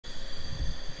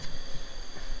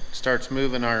starts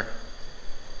moving our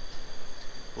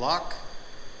lock.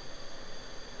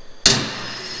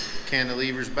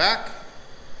 Cantilever's back.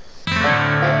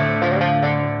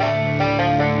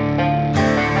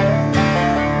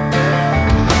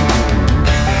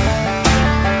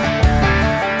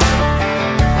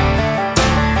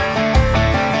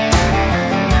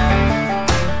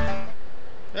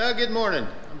 Good morning.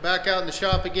 I'm back out in the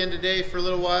shop again today for a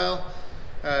little while,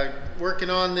 working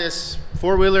on this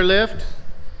four-wheeler lift.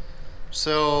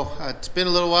 So it's been a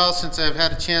little while since I've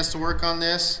had a chance to work on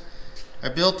this. I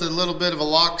built a little bit of a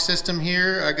lock system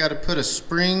here. I got to put a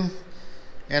spring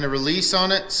and a release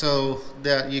on it so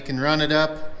that you can run it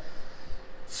up,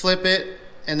 flip it,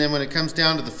 and then when it comes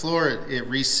down to the floor it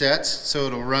resets, so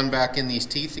it'll run back in these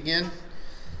teeth again.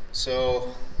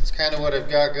 So it's kind of what I've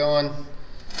got going.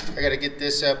 I got to get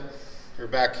this up or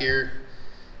back here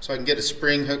so I can get a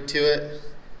spring hooked to it,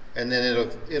 and then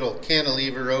it'll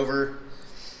cantilever over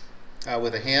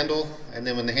with a handle, and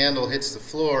then when the handle hits the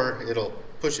floor it'll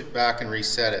push it back and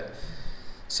reset it,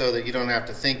 so that you don't have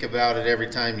to think about it every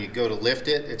time you go to lift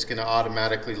it. It's going to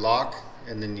automatically lock,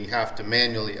 and then you have to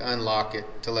manually unlock it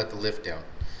to let the lift down.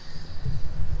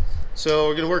 So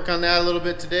we're going to work on that a little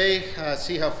bit today,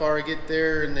 see how far I get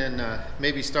there, and then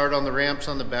maybe start on the ramps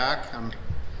on the back. I'm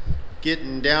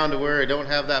getting down to where I don't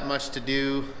have that much to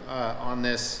do on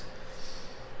this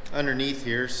underneath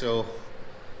here, so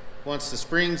once the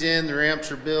spring's in, the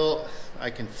ramps are built, I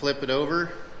can flip it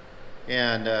over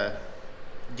and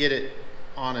get it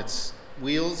on its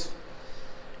wheels,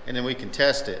 and then we can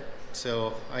test it.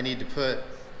 So I need to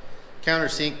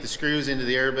countersink the screws into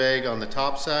the airbag on the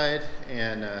top side,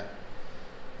 and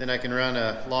then I can run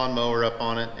a lawnmower up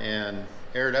on it and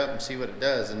air it up and see what it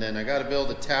does. And then I got to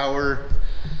build a tower.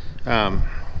 I'm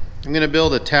going to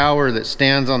build a tower that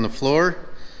stands on the floor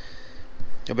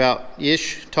about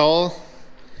ish tall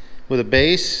with a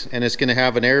base, and it's going to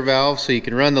have an air valve so you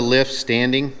can run the lift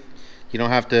standing. You don't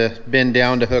have to bend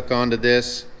down to hook onto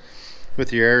this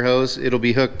with your air hose. It'll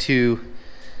be hooked to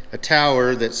a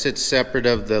tower that sits separate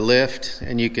of the lift,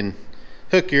 and you can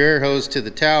hook your air hose to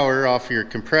the tower off your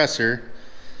compressor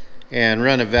and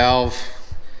run a valve.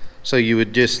 So you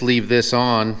would just leave this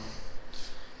on,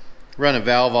 run a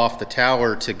valve off the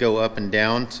tower to go up and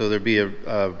down, so there'd be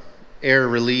a air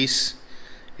release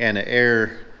and an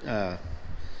air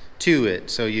to it,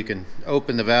 so you can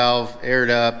open the valve, air it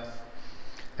up,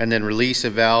 and then release a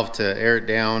valve to air it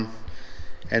down.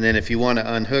 And then if you want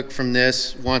to unhook from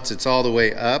this, once it's all the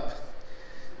way up,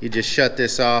 you just shut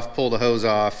this off, pull the hose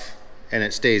off, and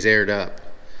it stays aired up.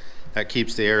 That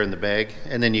keeps the air in the bag,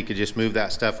 and then you could just move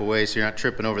that stuff away so you're not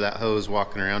tripping over that hose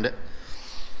walking around it.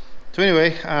 So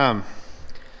anyway,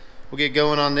 we'll get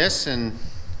going on this and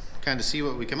kind of see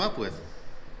what we come up with.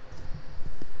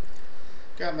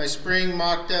 Got my spring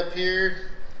mocked up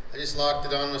here. I just locked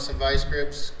it on with some vice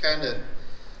grips. Kind of a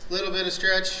little bit of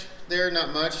stretch there,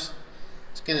 not much.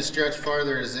 It's going to stretch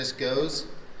farther as this goes.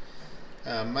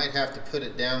 Might have to put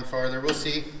it down farther. We'll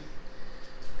see.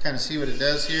 Kind of see what it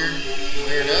does here.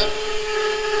 Layer it up.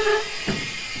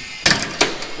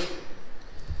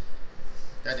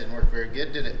 That didn't work very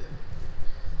good, did it?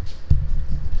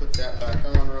 Put that back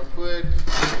on real quick.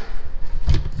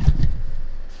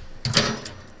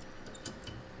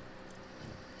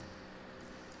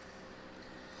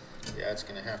 Yeah, it's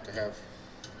going to have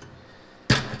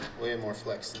way more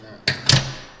flex than that.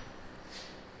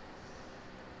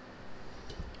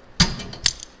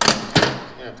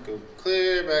 I'm going to have to go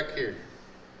clear back here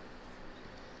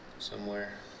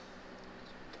somewhere.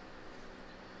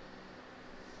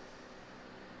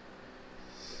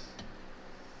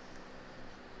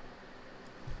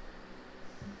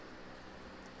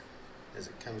 As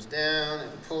it comes down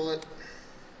and pull it.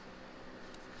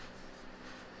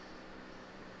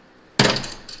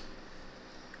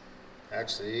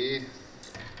 Actually,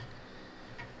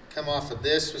 come off of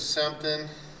this with something.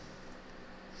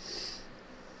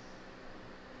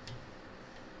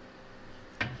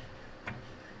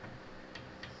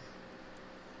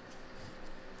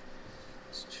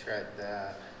 Let's try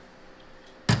that.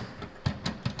 A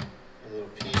little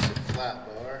piece of flat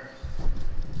bar.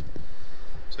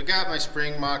 So I got my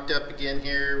spring mocked up again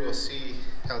here. We'll see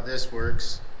how this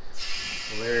works.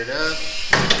 We'll layer it up.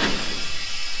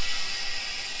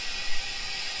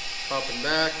 Popping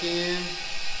back in.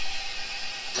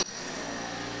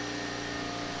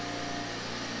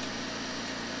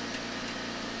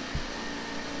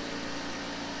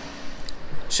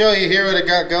 Show you here what I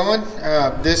got going.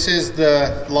 This is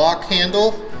the lock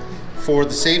handle for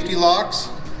the safety locks.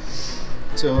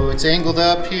 So it's angled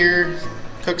up here,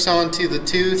 hooks onto the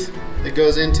tooth that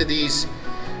goes into these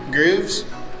grooves.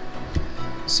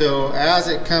 So as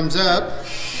it comes up,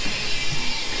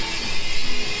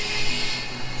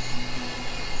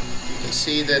 you can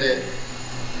see that it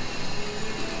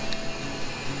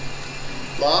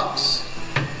locks.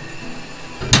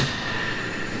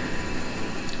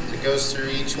 It goes through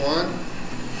each one.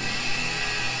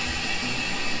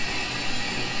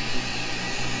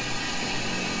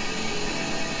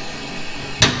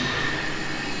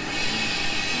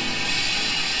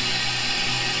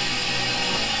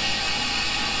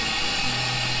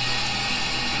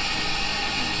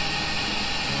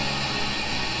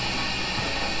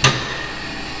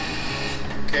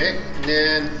 Okay, and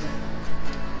then,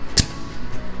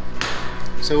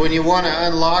 so when you want to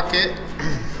unlock it,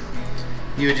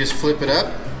 you would just flip it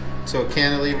up, so it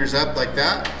cantilevers up like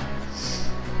that.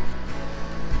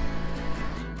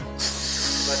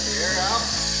 Let the air out.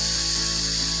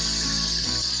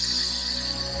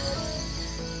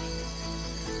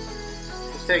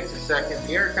 Just takes a second.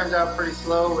 The air comes out pretty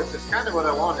slow, which is kind of what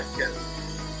I wanted, because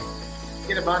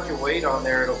get a bunch of weight on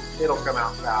there, it'll come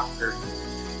out faster.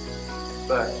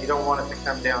 But you don't want it to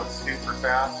come down super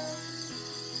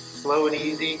fast. Slow and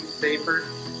easy, safer.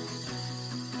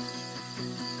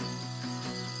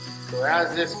 So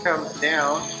as this comes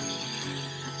down,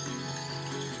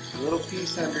 a little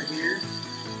piece under here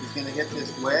is going to hit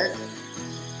this wedge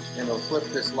and it'll flip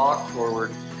this lock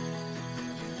forward.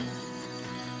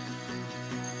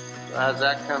 So as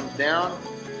that comes down,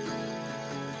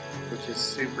 which is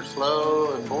super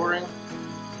slow and boring,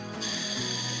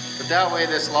 but that way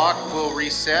this lock will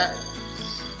reset,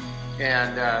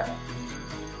 and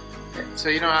so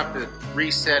you don't have to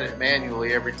reset it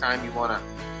manually every time you want to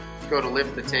go to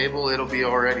lift the table. It'll be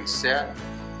already set.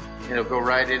 It'll go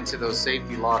right into those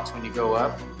safety locks when you go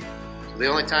up. So the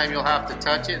only time you'll have to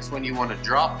touch it is when you want to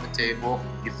drop the table.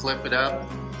 You flip it up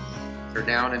or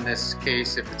down in this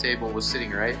case if the table was sitting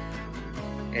right,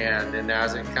 and then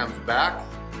as it comes back,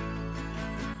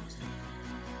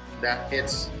 that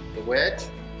hits the wedge.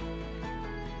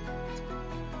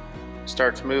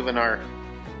 Starts moving our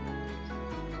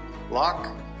lock,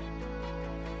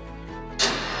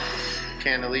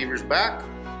 cantilevers back,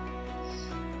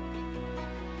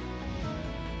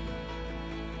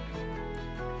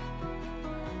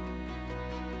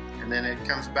 and then it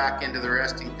comes back into the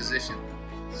resting position.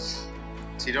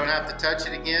 So you don't have to touch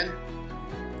it again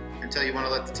until you want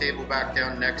to let the table back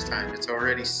down next time. It's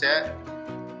already set.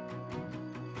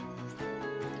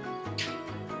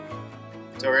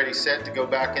 It's already set to go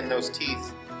back in those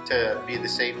teeth to be the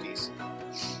safeties.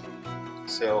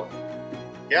 So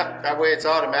yeah, that way it's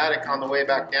automatic on the way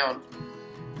back down.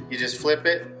 You just flip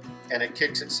it and it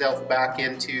kicks itself back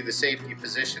into the safety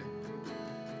position.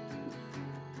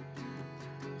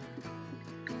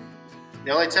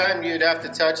 The only time you'd have to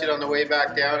touch it on the way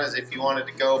back down is if you wanted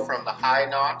to go from the high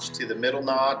notch to the middle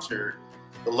notch or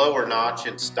the lower notch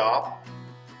and stop.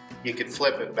 You could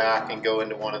flip it back and go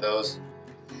into one of those.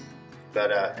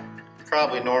 But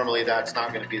probably normally that's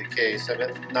not going to be the case. I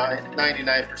bet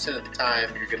 99% of the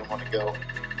time you're going to want to go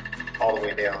all the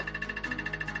way down.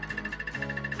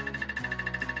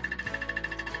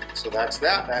 So that's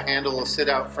that. That handle will sit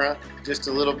out front just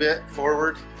a little bit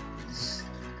forward,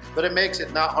 but it makes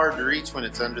it not hard to reach when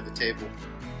it's under the table.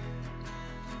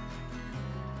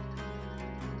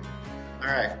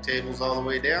 Alright, table's all the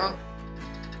way down.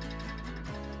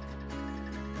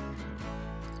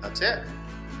 That's it.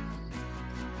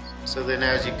 So then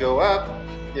as you go up,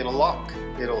 it'll lock.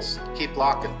 It'll keep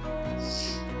locking.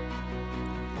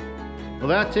 Well,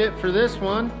 that's it for this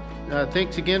one.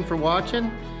 Thanks again for watching.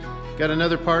 Got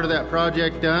another part of that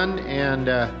project done, and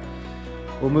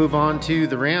we'll move on to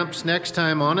the ramps next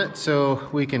time on it so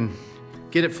we can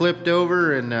get it flipped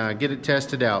over and get it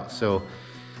tested out. So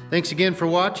thanks again for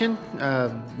watching.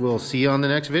 We'll see you on the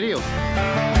next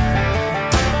video.